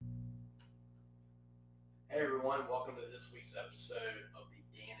Hey everyone, welcome to this week's episode of the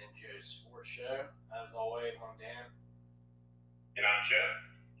Dan and Joe Sports Show. As always, I'm Dan. And I'm Joe.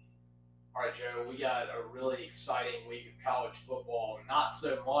 All right, Joe, we got a really exciting week of college football. Not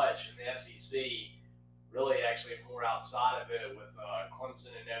so much in the SEC, really, actually, more outside of it with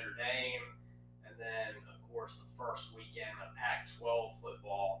Clemson and Notre Dame, and then, of course, the first weekend of Pac 12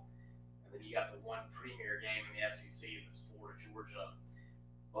 football. And then you got the one premier game in the SEC that's Florida, Georgia.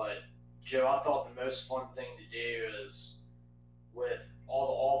 But Joe, I thought the most fun thing to do is with all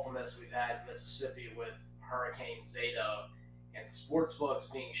the awfulness we've had in Mississippi with Hurricane Zeta and the sports books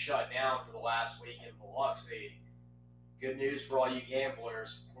being shut down for the last week in Biloxi. Good news for all you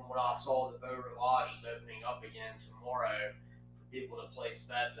gamblers. From what I saw, the Beau Rivage is opening up again tomorrow for people to place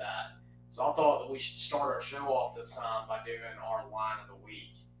bets at. So I thought that we should start our show off this time by doing our line of the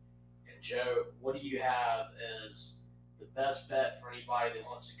week. And Joe, what do you have as the best bet for anybody that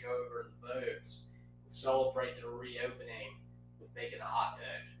wants to go over the boats and celebrate their reopening with making a hot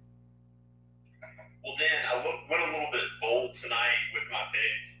pick? Well, Dan, went a little bit bold tonight with my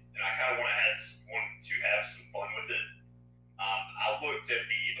pick, and I kind of want to have some fun with it. I looked at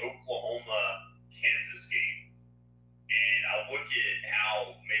the Oklahoma Kansas game, and I look at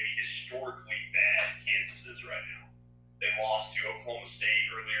how maybe historically bad Kansas is right now. They lost to Oklahoma State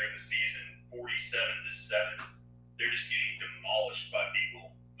earlier in the season, 47-7. They're just getting demolished by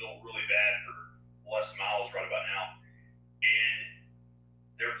people. Feel really bad for Les Miles right about now. And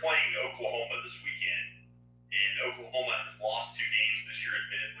they're playing Oklahoma this weekend. And Oklahoma has lost two games this year,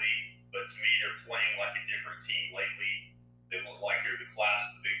 admittedly, but to me, they're playing like a different team lately. They look like they're the class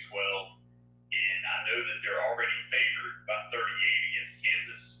of the Big 12. And I know that they're already favored by 38 against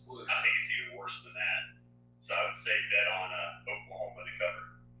Kansas. Oof. I think it's even worse than that. So I would say bet on Oklahoma to cover.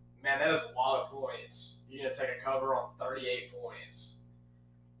 Man, that is a lot of points. You're going to take a cover on 38 points.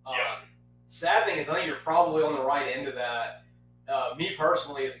 Yeah. Sad thing is, I think you're probably on the right end of that. Me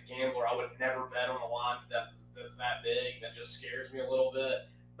personally, as a gambler, I would never bet on a line that's that big. That just scares me a little bit.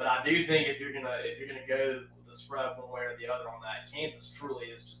 But I do think if you're gonna go with the spread one way or the other on that, Kansas truly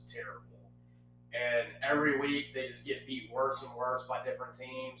is just terrible. And every week they just get beat worse and worse by different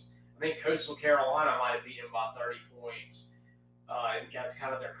teams. I think Coastal Carolina might have beat them by 30 points, and that's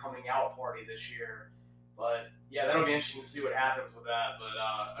kind of their coming out party this year. But yeah, that'll be interesting to see what happens with that.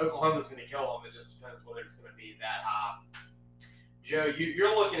 But Oklahoma's going to kill them. It just depends whether it's going to be that high. Joe,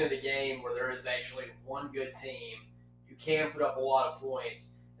 you're looking at a game where there is actually one good team who can put up a lot of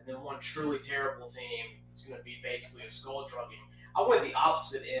points, and then one truly terrible team that's going to be basically a skull drugging. I went the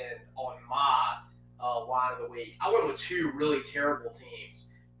opposite end on my line of the week. I went with two really terrible teams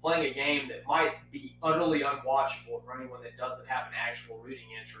playing a game that might be utterly unwatchable for anyone that doesn't have an actual rooting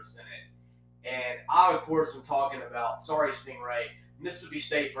interest in it. And I, of course, am talking about, sorry, Stingray, Mississippi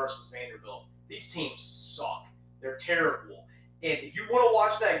State versus Vanderbilt. These teams suck. They're terrible. And if you want to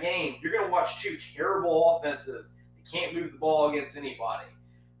watch that game, you're going to watch two terrible offenses that can't move the ball against anybody.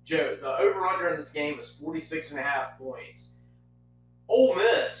 Joe, the over-under in this game is 46.5 points. Ole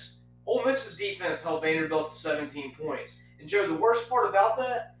Miss's defense held Vanderbilt to 17 points. And Joe, the worst part about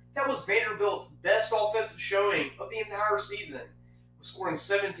that was Vanderbilt's best offensive showing of the entire season, was scoring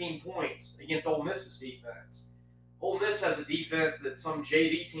 17 points against Ole Miss's defense. Ole Miss has a defense that some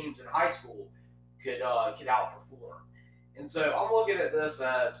JV teams in high school could outperform. And so I'm looking at this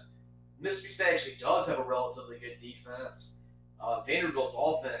as Mississippi State actually does have a relatively good defense. Vanderbilt's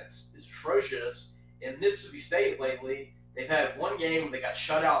offense is atrocious. And Mississippi State lately, they've had one game where they got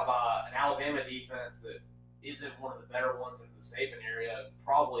shut out by an Alabama defense that isn't one of the better ones in the Saban area.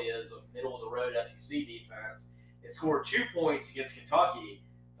 Probably is a middle-of-the-road SEC defense. They scored 2 points against Kentucky.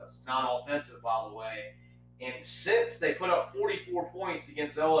 That's non-offensive, by the way. And since they put up 44 points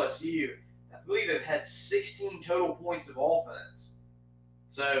against LSU, I believe they've had 16 total points of offense.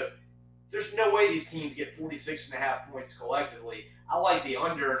 So there's no way these teams get 46.5 points collectively. I like the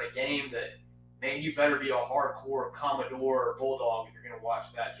under in a game that, man, you better be a hardcore Commodore or Bulldog if you're going to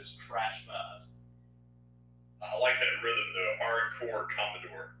watch that just trash fest. I like that rhythm, though. Hardcore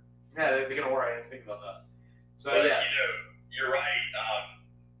Commodore. Yeah, they're going to work. I didn't think about that. So, but, yeah. You're right.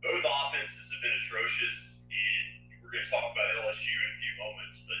 Both offenses have been atrocious, and we're going to talk about LSU in a few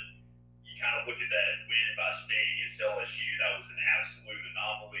moments, but you kind of look at that win by State against LSU. That was an absolute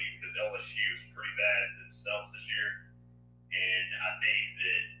anomaly because LSU is pretty bad themselves this year. And I think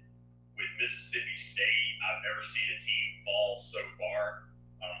that with Mississippi State, I've never seen a team fall so far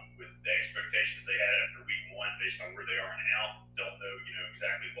with the expectations they had after week one based on where they are now. Don't know,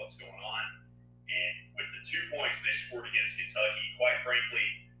 exactly what's going on. And with the 2 points they scored against Kentucky, quite frankly,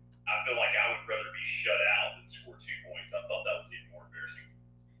 I feel like I would rather be shut out than score 2 points. I thought that was even more embarrassing.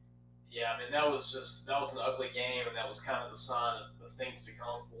 Yeah, I mean that was an ugly game, and that was kind of the sign of things to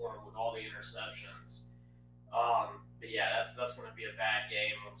come for him with all the interceptions. But yeah, that's going to be a bad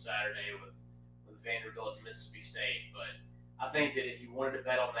game on Saturday with Vanderbilt and Mississippi State. But I think that if you wanted to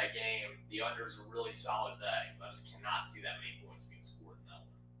bet on that game, the unders are really solid bet because I just cannot see that many points being scored in that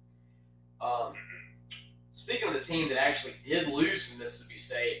one. Speaking of the team that actually did lose to Mississippi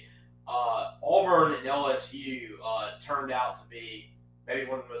State, Auburn and LSU turned out to be maybe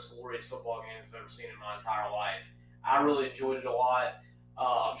one of the most glorious football games I've ever seen in my entire life. I really enjoyed it a lot.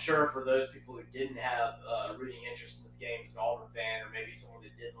 I'm sure for those people who didn't have a rooting interest in this game as an Auburn fan, or maybe someone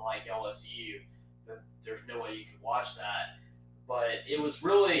that didn't like LSU, there's no way you could watch that. But it was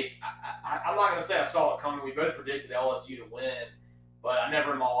really, I'm not going to say I saw it coming. We both predicted LSU to win, but I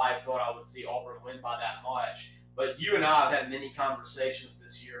never in my life thought I would see Auburn win by that much. But you and I have had many conversations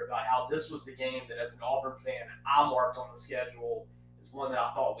this year about how this was the game that, as an Auburn fan, I marked on the schedule as one that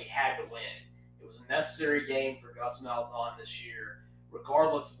I thought we had to win. It was a necessary game for Gus Malzahn this year.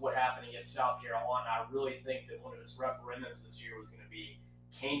 Regardless of what happened against South Carolina, I really think that one of his referendums this year was going to be,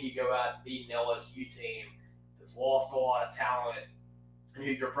 can you go out and beat an LSU team that's lost a lot of talent and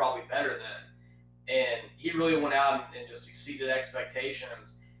who you're probably better than? And he really went out and just exceeded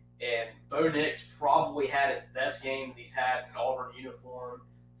expectations. And Bo Nix probably had his best game that he's had in an Auburn uniform,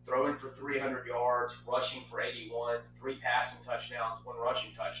 throwing for 300 yards, rushing for 81, 3 passing touchdowns, 1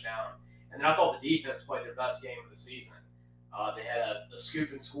 rushing touchdown. And then I thought the defense played their best game of the season. They had a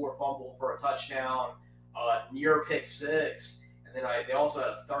scoop and score fumble for a touchdown, near pick 6, and then they also had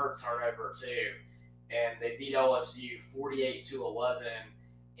a 3rd turnover too. And they beat LSU 48-11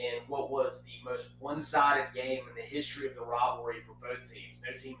 in what was the most one-sided game in the history of the rivalry for both teams.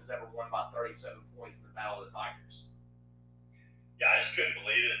 No team has ever won by 37 points in the Battle of the Tigers. Yeah, I just couldn't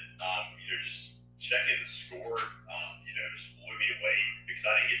believe it. Just checking the score, just blew me away because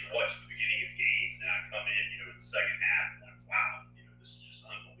I didn't get to watch the beginning of the game. And I come in, in the second half, and like, wow, this is just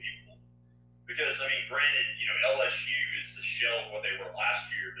unbelievable. Because, I mean, granted, LSU is the shell of what they were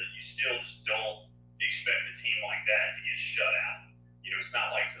last year, but you still just don't expect a team like that to get shut out. It's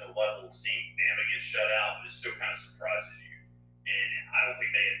not like to the level of seeing Bama get shut out, but it still kind of surprises you. And I don't think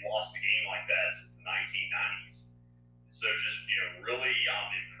they had lost a game like that since the 1990s. So just, really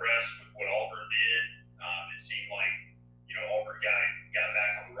impressed with what Auburn did. It seemed like, Auburn got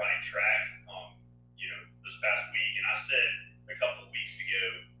back on the right track, this past week. And I said a couple of weeks ago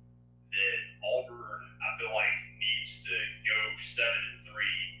that Auburn, I feel like, needs to go 7-3,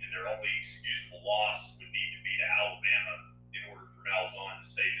 and their only excusable loss would need to be to Alabama in order for Malzahn to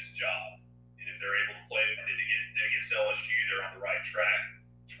save his job. And if they're able to play against LSU, they're on the right track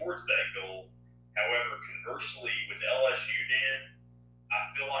towards that goal. However, conversely, with LSU, Dan, I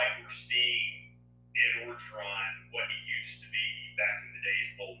feel like we're seeing Ed Orgeron what he used to be back in the days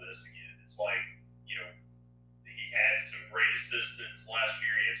of Ole Miss again. It's like, he had some great assistants last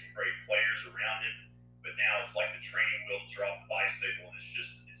year. He had some great players around him. But now it's like the training wheels are off the bicycle, and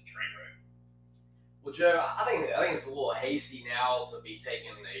it's a train wreck. Well, Joe, I think it's a little hasty now to be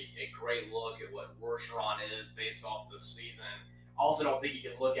taking a great look at what Orgeron is based off this season. I also don't think you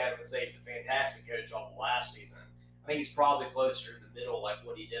can look at him and say he's a fantastic coach off of last season. I think he's probably closer to the middle, like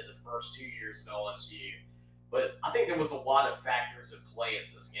what he did the first 2 years at LSU. But I think there was a lot of factors at play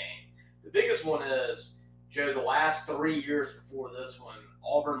in this game. The biggest one is, Joe, the last 3 years before this one,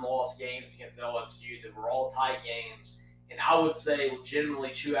 Auburn lost games against LSU that were all tight games. And I would say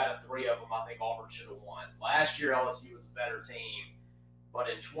legitimately 2 out of 3 of them I think Auburn should have won. Last year, LSU was a better team. But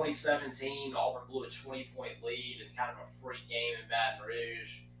in 2017, Auburn blew a 20-point lead in kind of a freak game in Baton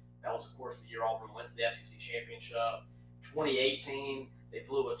Rouge. That was, of course, the year Auburn went to the SEC Championship. 2018, they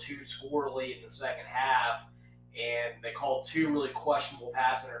blew a 2-score lead in the second half, and they called 2 really questionable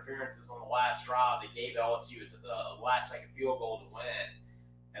pass interferences on the last drive that gave LSU a last-second field goal to win.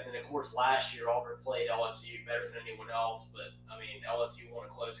 And then, of course, last year, Auburn played LSU better than anyone else, but, I mean, LSU won a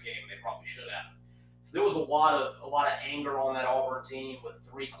close game, and they probably should have. So there was a lot of anger on that Auburn team with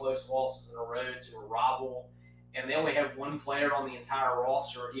 3 close losses in a row to a rival, and they only had 1 player on the entire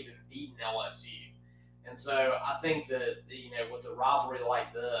roster even beaten LSU. And so I think that with a rivalry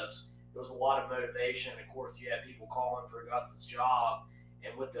like this, there was a lot of motivation. Of course, you had people calling for Gus's job,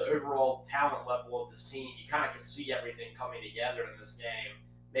 and with the overall talent level of this team, you kind of could see everything coming together in this game.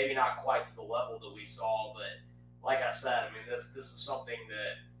 Maybe not quite to the level that we saw, but like I said, I mean, this is something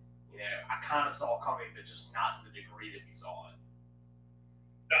that I kind of saw coming, but just not to the degree that we saw it.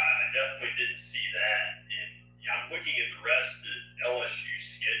 No, I definitely didn't see that. And I'm looking at the rest of LSU's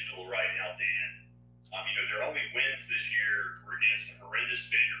schedule right now, Dan. Their only wins this year were against a horrendous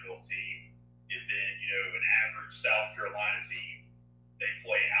Vanderbilt team and then, an average South Carolina team. They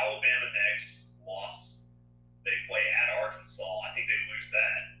play Alabama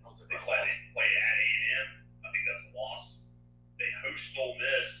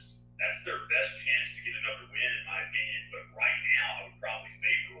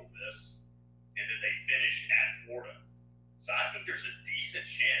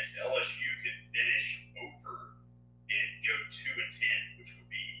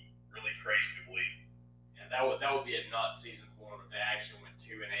season for them if they actually went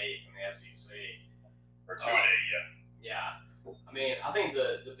 2-8 in the SEC. Or 2-8, yeah. Yeah. I mean, I think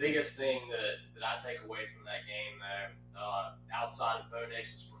the biggest thing that I take away from that game, though, outside of Bo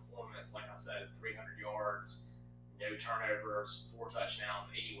Nix's performance, like I said, 300 yards, no turnovers, 4 touchdowns,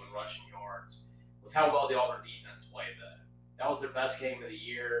 81 rushing yards, was how well the Auburn defense played. That was their best game of the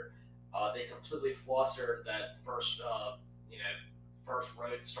year. They completely flustered that first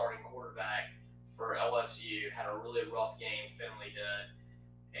road starting quarterback for LSU. Had a really rough game, Finley did,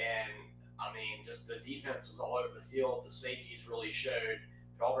 and I mean, just the defense was all over the field. The safeties really showed.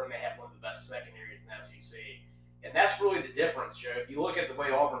 Auburn may have one of the best secondaries in the SEC. And that's really the difference, Joe. If you look at the way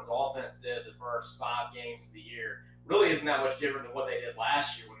Auburn's offense did the first 5 games of the year, really isn't that much different than what they did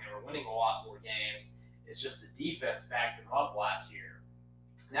last year when they were winning a lot more games. It's just the defense backed them up last year.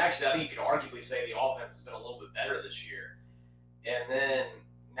 And actually, I think you could arguably say the offense has been a little bit better this year. And then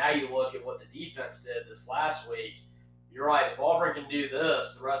now you look at what the defense did this last week. You're right. If Auburn can do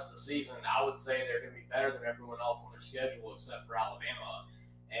this the rest of the season, I would say they're going to be better than everyone else on their schedule except for Alabama.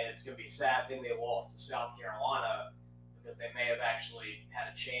 And it's going to be a sad thing they lost to South Carolina because they may have actually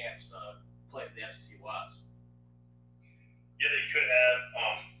had a chance to play for the SEC West. Yeah, they could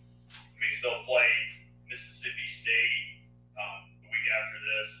have. They'll play Mississippi State the week after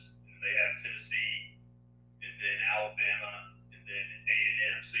this, and they have Tennessee, and then Alabama, and then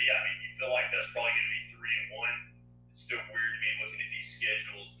A&M. So, yeah, I mean, you feel like that's probably going to be 3-1. It's still weird to me looking at these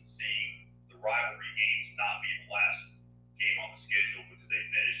schedules and seeing the rivalry games not be the last game on the schedule because they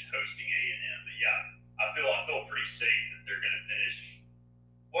finished hosting A&M. But yeah, I feel pretty safe that they're going to finish.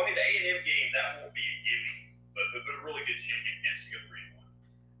 Well, I mean, the A&M game, that won't be a gimme, but a really good chance to go 3-1.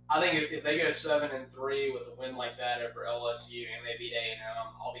 I think if they go 7-3 with a win like that over LSU and they beat A&M,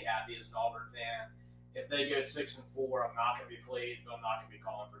 I'll be happy as an Auburn fan. If they go 6-4, I'm not going to be pleased, but I'm not going to be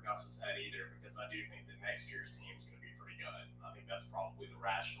calling for Gus's head either because I do think that next year's team is going to be pretty good. I think that's probably the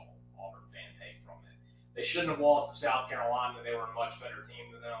rational Auburn fan take from it. They shouldn't have lost to South Carolina. They were a much better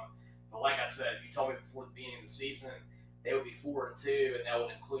team than them. But like I said, if you told me before the beginning of the season they would be 4-2 and that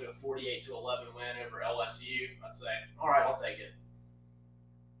would include a 48-11 win over LSU, I'd say, all right, I'll take it.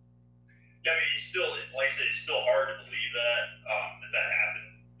 Yeah, I mean, like I said, it's still hard to believe that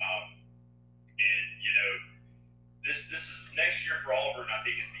happened. And this is next year for Auburn. I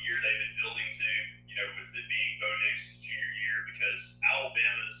think is the year they've been building to. With it being Bo Nix's junior year, because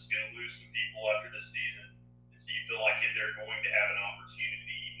Alabama's going to lose some people after this season, and so you feel like if they're going to have an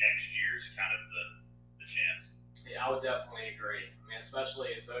opportunity next year is kind of the chance. Yeah, I would definitely agree. I mean,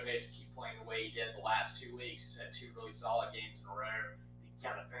 especially if Bo Nix keep playing the way he did the last 2 weeks. He's had 2 really solid games in a row. He can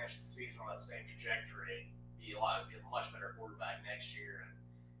kind of finish the season on that same trajectory. Be a much better quarterback next year,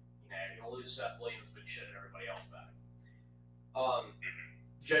 and you'll lose Seth Williams, but you should have everybody else back.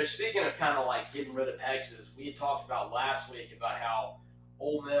 Joe, speaking of kind of like getting rid of X's, we had talked about last week about how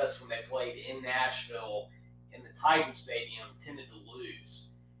Ole Miss, when they played in Nashville in the Titan Stadium, tended to lose.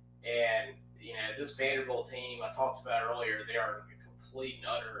 And this Vanderbilt team I talked about earlier, they are a complete and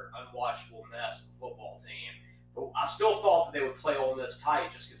utter unwatchable mess of a football team. But I still thought that they would play Ole Miss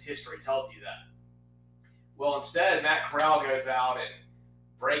tight just because history tells you that. Well, instead, Matt Corral goes out and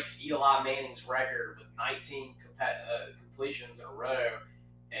breaks Eli Manning's record with 19 completions in a row.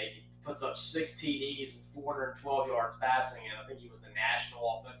 And he puts up 6 TDs and 412 yards passing, and I think he was the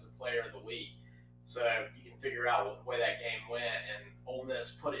National Offensive Player of the Week. So you can figure out the way that game went, and Ole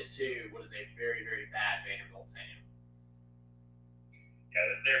Miss put it to what is a very, very bad Vanderbilt team. Yeah,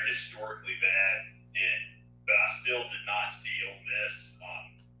 they're historically bad, but I still did not see Ole Miss.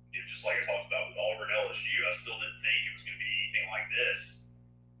 Just like I talked about with Auburn LSU, I still didn't think it was going to be anything like this.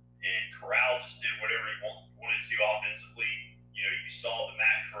 And Corral just did whatever he wanted to offensively. You saw the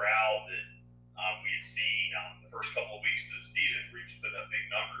Matt Corral that we had seen the first couple of weeks of the season where he was putting up big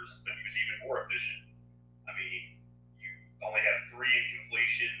numbers, but he was even more efficient. I mean, you only have 3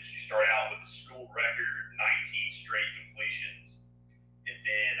 incompletions. You start out with a school record, 19 straight completions. And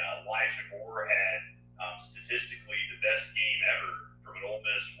then Elijah Moore had statistically the best game ever from an Ole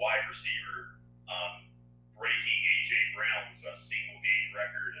Miss wide receiver, breaking A.J. Brown's single game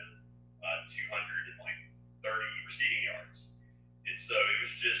record of 230 receiving yards. And so it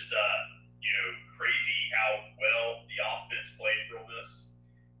was just, crazy how well the offense played for Ole Miss.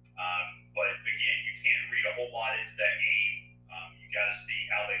 But again, you can't read a whole lot into that game. You got to see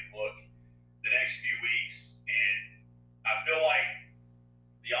how they look the next few weeks. And I feel like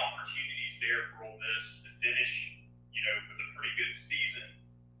the opportunity's there for Ole Miss to finish, with a pretty good season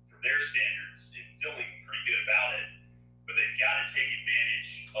from their standards and feeling pretty good about it. But they've got to take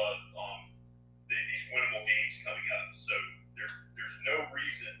advantage of these winnable games coming up. So there's no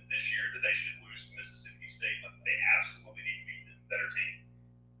reason this year that they should lose to Mississippi State. Like, they absolutely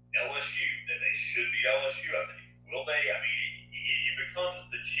beat LSU, I think. Will they? I mean, it becomes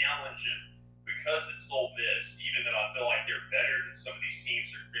the challenge of, because it's Ole Miss, even though I feel like they're better than some of these teams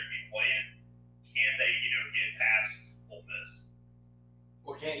they're going to be playing, can they, get past Ole Miss?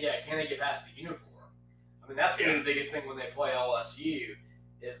 Well, can they get past the uniform? I mean, that's going to be the biggest thing when they play LSU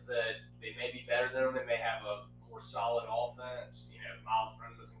is that they may be better than them. They may have a more solid offense. Miles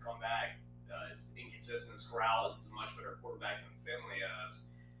Brennan doesn't come back. It's inconsistent as Corral is a much better quarterback than Finley is.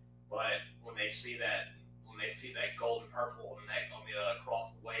 But when they see that golden purple on the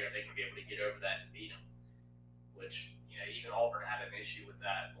across the way, are they going to be able to get over that and beat them? Which even Auburn had an issue with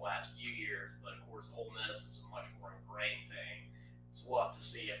that the last few years. But of course, Ole Miss is a much more ingrained thing. So we'll have to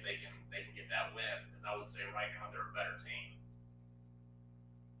see if they can get that win, because I would say right now they're a better team.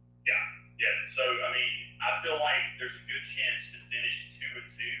 Yeah. So I mean, I feel like there's a good chance to finish 2-2.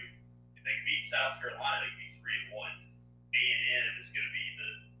 If they beat South Carolina, they can be 3-1. A&M is going to be the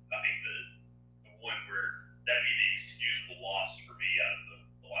one where that'd be the excusable loss for me out of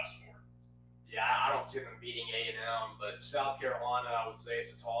the last four. Yeah, I don't see them beating A&M, but South Carolina, I would say, is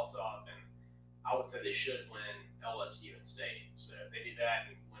a toss-up, and I would say they should win LSU and State. So if they do that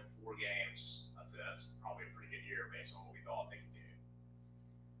and win 4 games, I'd say that's probably a pretty good year based on what we thought they could do.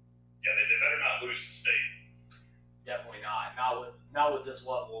 Yeah, they better not lose to State. Definitely not. Not with this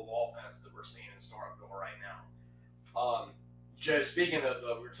level of offense that we're seeing in Starkville right now. Joe, speaking of,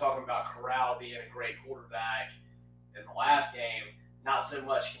 we were talking about Corral being a great quarterback in the last game, not so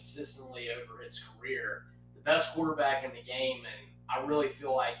much consistently over his career. The best quarterback in the game, and I really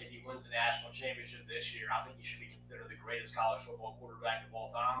feel like if he wins a national championship this year, I think he should be considered the greatest college football quarterback of all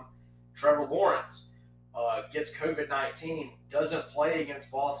time. Trevor Lawrence gets COVID-19, doesn't play against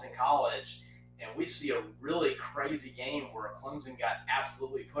Boston College, and we see a really crazy game where Clemson got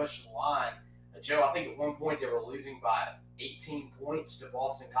absolutely pushed to the line. Joe, I think at one point they were losing by 18 points to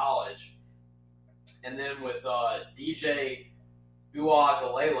Boston College. And then with DJ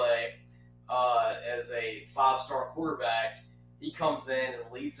Uiagalelei as a 5-star quarterback, he comes in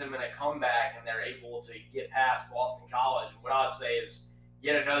and leads them in a comeback, and they're able to get past Boston College. And what I'd say is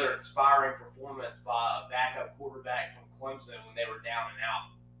yet another inspiring performance by a backup quarterback from Clemson when they were down and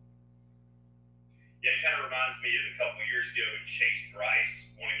out. Yeah, it kind of reminds me of a couple of years ago when Chase Bryce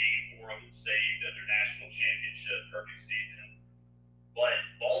won a game for them and saved their national championship, perfect season. But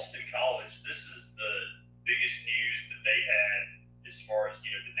Boston College, this is the biggest news that they had as far as,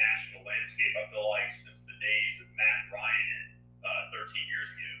 the national landscape, I feel like, since the days of Matt Ryan 13 years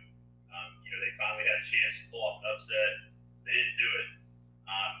ago. They finally had a chance to pull off an upset. They didn't do it.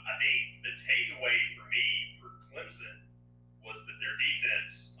 I think the takeaway for me for Clemson was that their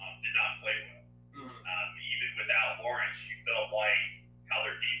defense did not play well. Even without Lawrence, you felt like how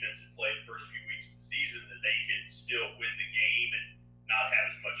their defense had played the first few weeks of the season, that they could still win the game and not have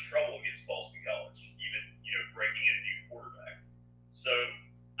as much trouble against Boston College, even breaking in a new quarterback. So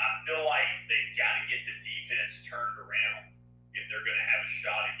I feel like they've got to get the defense turned around if they're going to have a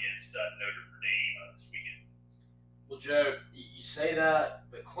shot against Notre Dame this weekend. Well, Joe, you say that,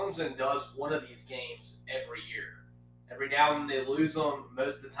 but Clemson does one of these games every year. Every now and then they lose them.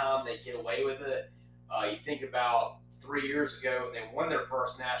 Most of the time they get away with it. You think about 3 years ago, they won their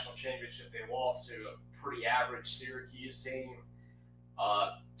first national championship. They lost to a pretty average Syracuse team.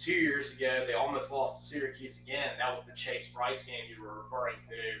 2 years ago, they almost lost to Syracuse again. That was the Chase Bryce game you were referring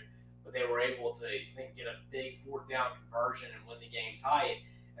to. But they were able to, I think, get a big 4th down conversion and win the game tight.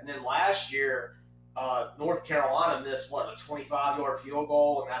 And then last year, North Carolina missed, a 25-yard field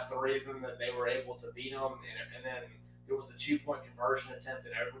goal, and that's the reason that they were able to beat them. And then there was a 2-point conversion attempt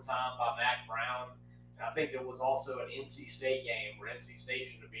in overtime by Mack Brown. And I think there was also an NC State game where NC State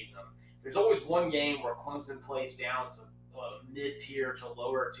should have beaten them. There's always one game where Clemson plays down to mid-tier to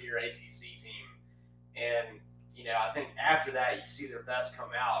lower-tier ACC team. And, I think after that you see their best come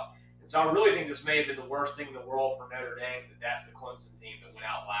out. And so I really think this may have been the worst thing in the world for Notre Dame, that's the Clemson team that went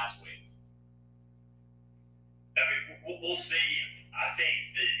out last week. I mean, we'll see. I think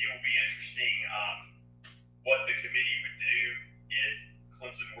that it will be interesting what the committee would do if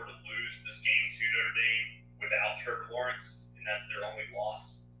Clemson were to lose this game to Notre Dame without Trevor Lawrence, and that's their only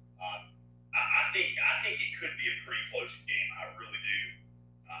loss. I think it could be a pretty close game. I really do,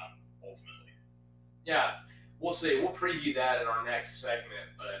 ultimately. Yeah, we'll see. We'll preview that in our next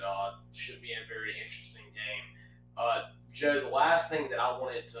segment, but should be a very interesting game. Joe, the last thing that I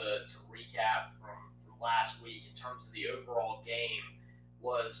wanted to recap from last week in terms of the overall game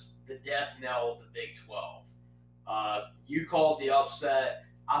was the death knell of the Big 12. You called the upset.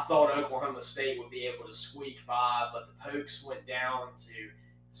 I thought Oklahoma State would be able to squeak by, but the Pokes went down to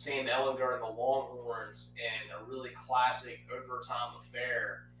Sam Ehlinger and the Longhorns in a really classic overtime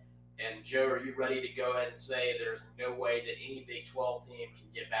affair. And Joe, are you ready to go ahead and say there's no way that any Big 12 team can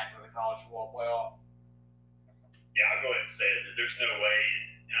get back into the college football playoff? Yeah, I'll go ahead and say it. There's no way,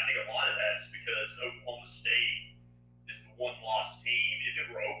 and I think a lot of that's because Oklahoma State is the one-loss team. If it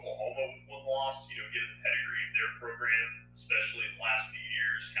were Oklahoma with one loss, given the pedigree of their program, especially the last few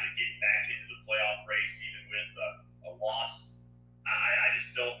years, kind of getting back into the playoff race, even with a loss, I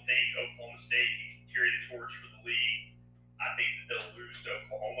just don't think Oklahoma State can carry the torch for the league. I think that they'll lose to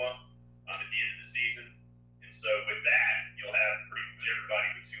Oklahoma at the end of the season. And so with that, you'll have pretty much everybody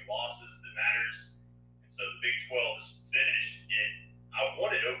with two losses that matters. And so the Big 12 is finished. And I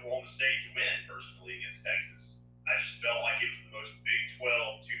wanted Oklahoma State to win personally against Texas. I just felt like it was the most Big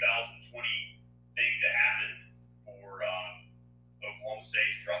 12 2020 thing to happen for Oklahoma State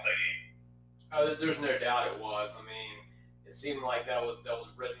to drop that game. There's no doubt it was. I mean, it seemed like that was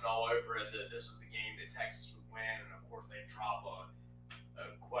written all over it that this was the game that Texas would win, and of course they drop a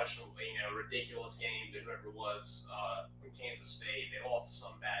questionable, ridiculous game that whoever it was in Kansas State. They lost to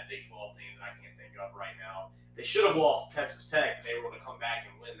some bad Big 12 team that I can't think of right now. They should have lost to Texas Tech, and they were going to come back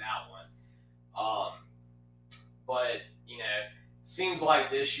and win that one. But seems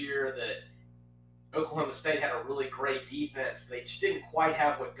like this year that Oklahoma State had a really great defense, but they just didn't quite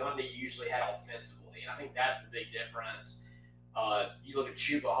have what Gundy usually had offensively, and I think that's the big difference. You look at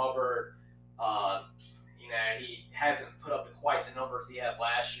Chuba Hubbard. He hasn't put up quite the numbers he had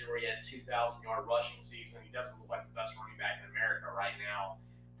last year, where he had 2,000-yard rushing season. He doesn't look like the best running back in America right now.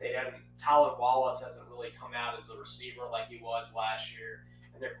 Tyler Wallace hasn't really come out as a receiver like he was last year,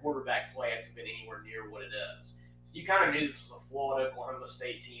 and their quarterback play hasn't been anywhere near what it is. So you kind of knew this was a flawed Oklahoma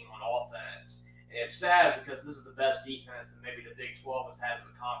State team on offense. And it's sad because this is the best defense that maybe the Big 12 has had as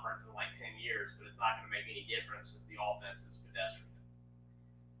a conference in like 10 years, but it's not going to make any difference because the offense is pedestrian.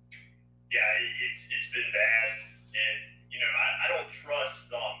 Yeah, it's been bad, and I don't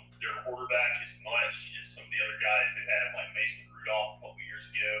trust their quarterback as much as some of the other guys that had, like Mason Rudolph a couple years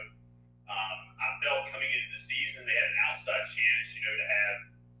ago. I felt coming into the season they had an outside chance, to have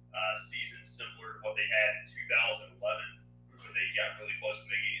a season similar to what they had in 2011, when they got really close to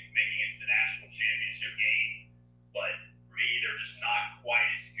making it to the national championship game. But for me, they're just not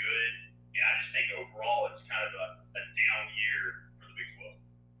quite as good, and I just think overall it's kind of a down year for the Big 12.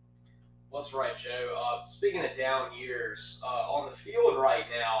 Well, that's right, Joe. Speaking of down years, on the field right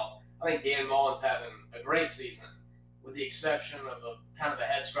now, I think Dan Mullen's having a great season, with the exception of a kind of a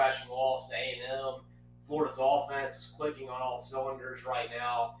head-scratching loss to A&M. Florida's offense is clicking on all cylinders right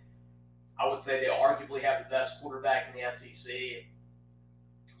now. I would say they arguably have the best quarterback in the SEC.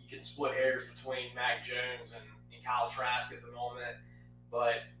 You can split hairs between Mac Jones and Kyle Trask at the moment,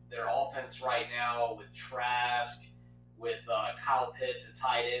 but their offense right now with Trask, with Kyle Pitts at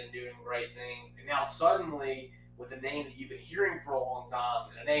tight end doing great things, and now suddenly with a name that you've been hearing for a long time,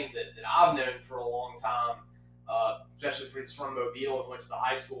 and a name that I've known for a long time, especially if it's from Mobile and went to the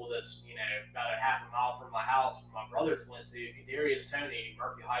high school that's about a half a mile from my house where my brothers went to. Kadarius Toney,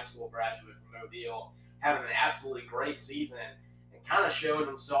 Murphy High School graduate from Mobile, having an absolutely great season and kind of showing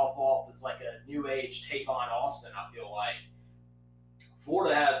himself off as like a new age Tavon Austin. I feel like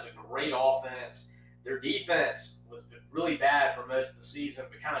Florida has a great offense. Their defense was really bad for most of the season,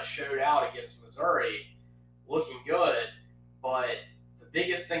 but kind of showed out against Missouri, looking good. But the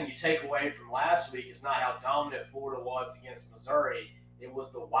biggest thing you take away from last week is not how dominant Florida was against Missouri. It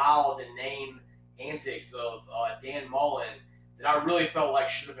was the wild and inane antics of Dan Mullen that I really felt like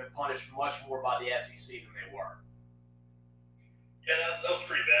should have been punished much more by the SEC than they were. Yeah, that was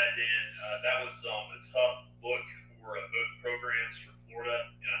pretty bad, Dan. That was a tough look for both programs for Florida.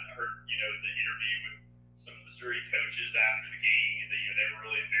 And I heard, the interview with some Missouri coaches after the game, and they were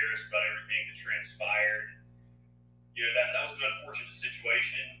really embarrassed about everything that transpired. That was an unfortunate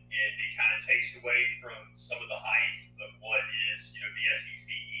situation, and it kind of takes away from some of the hype of what is, the SEC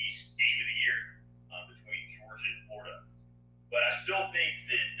East game of the year between Georgia and Florida. But I still think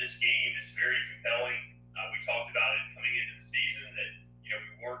that this game is very compelling. We talked about it coming into the season that,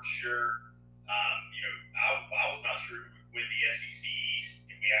 we weren't sure. I was not sure who would win the SEC East,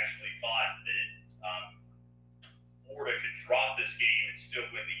 and we actually thought that Florida could drop this game and still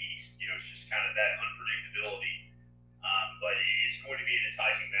win the East. It's just kind of that unpredictability. But it's going to be an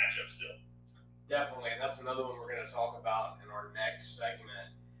enticing matchup still. Definitely, and that's another one we're going to talk about in our next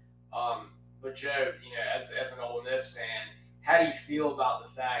segment. But Joe, as an Ole Miss fan, how do you feel about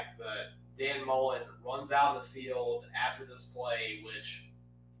the fact that Dan Mullen runs out of the field after this play, which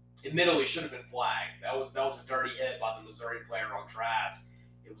admittedly should have been flagged? That was a dirty hit by the Missouri player on Trask.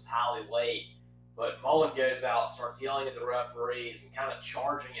 It was highly late. But Mullen goes out, starts yelling at the referees and kind of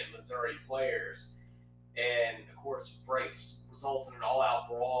charging at Missouri players. and of course breaks results in an all-out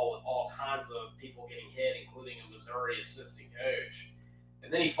brawl with all kinds of people getting hit, including a Missouri assistant coach.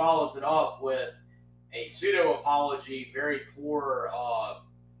 And then he follows it up with a pseudo apology, very poor,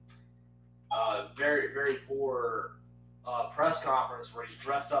 very poor press conference where he's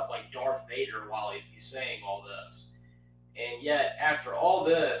dressed up like Darth Vader while he's saying all this. And yet, after all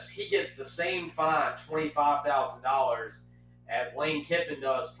this, he gets the same fine, $25,000, as Lane Kiffin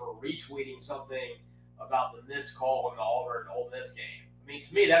does for retweeting something about the missed call in the Auburn Ole Miss game. I mean,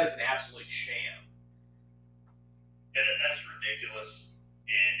 to me, that is an absolute sham. And that's ridiculous.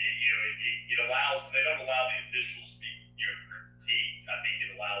 And it allows they don't allow the officials to be critiqued. I think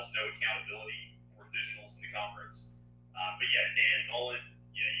it allows no accountability for officials in the conference. But yeah, Dan Mullen,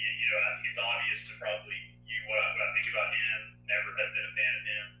 I think it's obvious to probably you when I think about him. Never have been a fan of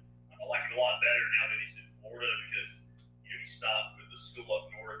him. I like him a lot better now that he's in Florida because he stopped with the school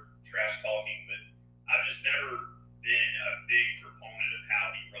up north trash talking. But I've just never been a big proponent of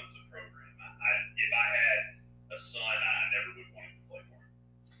how he runs the program. If I had a son, I never would want him to play for him.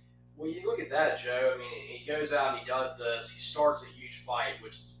 Well, you look at that, Joe. I mean, he goes out and he does this. He starts a huge fight,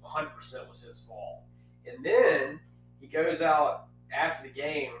 which 100% was his fault. And then he goes out after the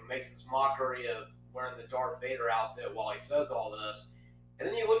game and makes this mockery of wearing the Darth Vader outfit while he says all this. And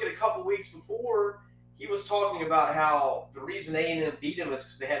then you look at a couple weeks before, he was talking about how the reason A&M beat him is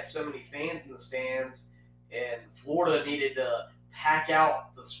because they had so many fans in the stands, and Florida needed to pack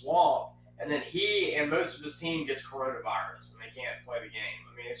out the swamp. And then he and most of his team gets coronavirus, and they can't play the game.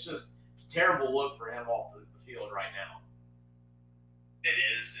 I mean, it's a terrible look for him off the field right now. It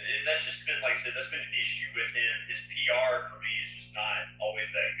is, and that's just been, like I said, that's been an issue with him. His PR for me is just not always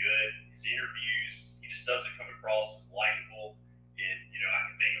that good. His interviews, he just doesn't come across as likable. And I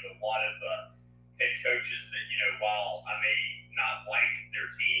can think of a lot of head coaches that while I may not like their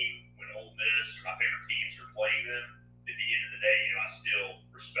team when Ole Miss or my favorite teams are playing them, at the end of the day, I still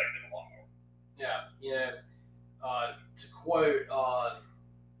respect them a lot more. Yeah, to quote,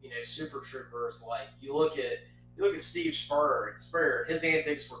 Super Troopers, like you look at Steve Spurrier, his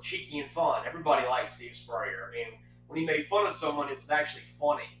antics were cheeky and fun. Everybody liked Steve Spurrier. I mean, when he made fun of someone, it was actually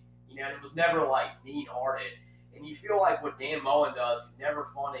funny, and it was never like mean-hearted. And you feel like what Dan Mullen does, he's never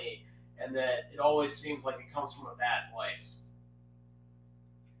funny, and that it always seems like it comes from a bad place.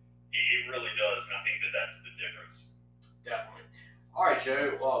 It really does, and I think that's the difference. Definitely. All right,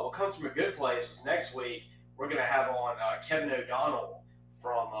 Joe. What comes from a good place is next week we're going to have on Kevin O'Donnell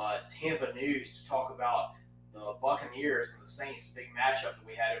from Tampa News to talk about the Buccaneers and the Saints, big matchup that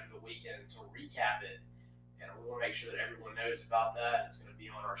we had over the weekend, to recap it. And we want to make sure that everyone knows about that. It's going to be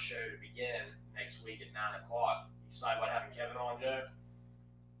on our show to begin next week at 9 o'clock. You decide about having Kevin on, Joe?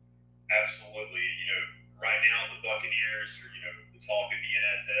 Absolutely. Right now the Buccaneers are, the talk of the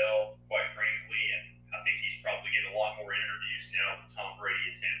NFL, quite frankly, and I think he's probably getting a lot more interviews now with Tom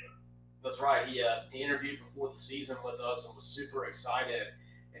Brady in Tampa. That's right. He interviewed before the season with us and was super excited.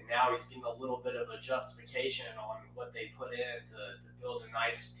 And now he's getting a little bit of a justification on what they put in to build a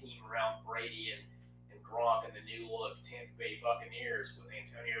nice team around Brady and Gronk and the new look Tampa Bay Buccaneers with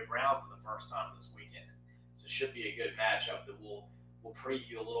Antonio Brown for the first time this weekend. So it should be a good matchup that we'll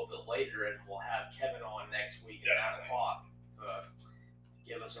preview a little bit later, and we'll have Kevin on next week at 9 o'clock to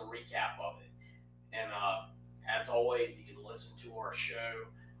give us a recap of it. And as always, you can listen to our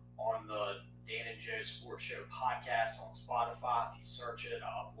show on the Dan and Joe Sports Show podcast on Spotify. If you search it, I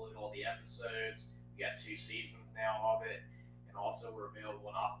upload all the episodes. We got 2 seasons now of it. And also we're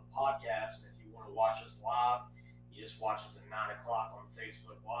available on Apple Podcasts. And if you want to watch us live, you just watch us at 9 o'clock on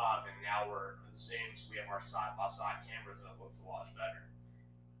Facebook Live. And now we're on Zoom, so we have our side-by-side cameras, and it looks a lot better.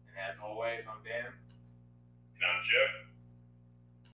 And as always, I'm Dan. And I'm Joe.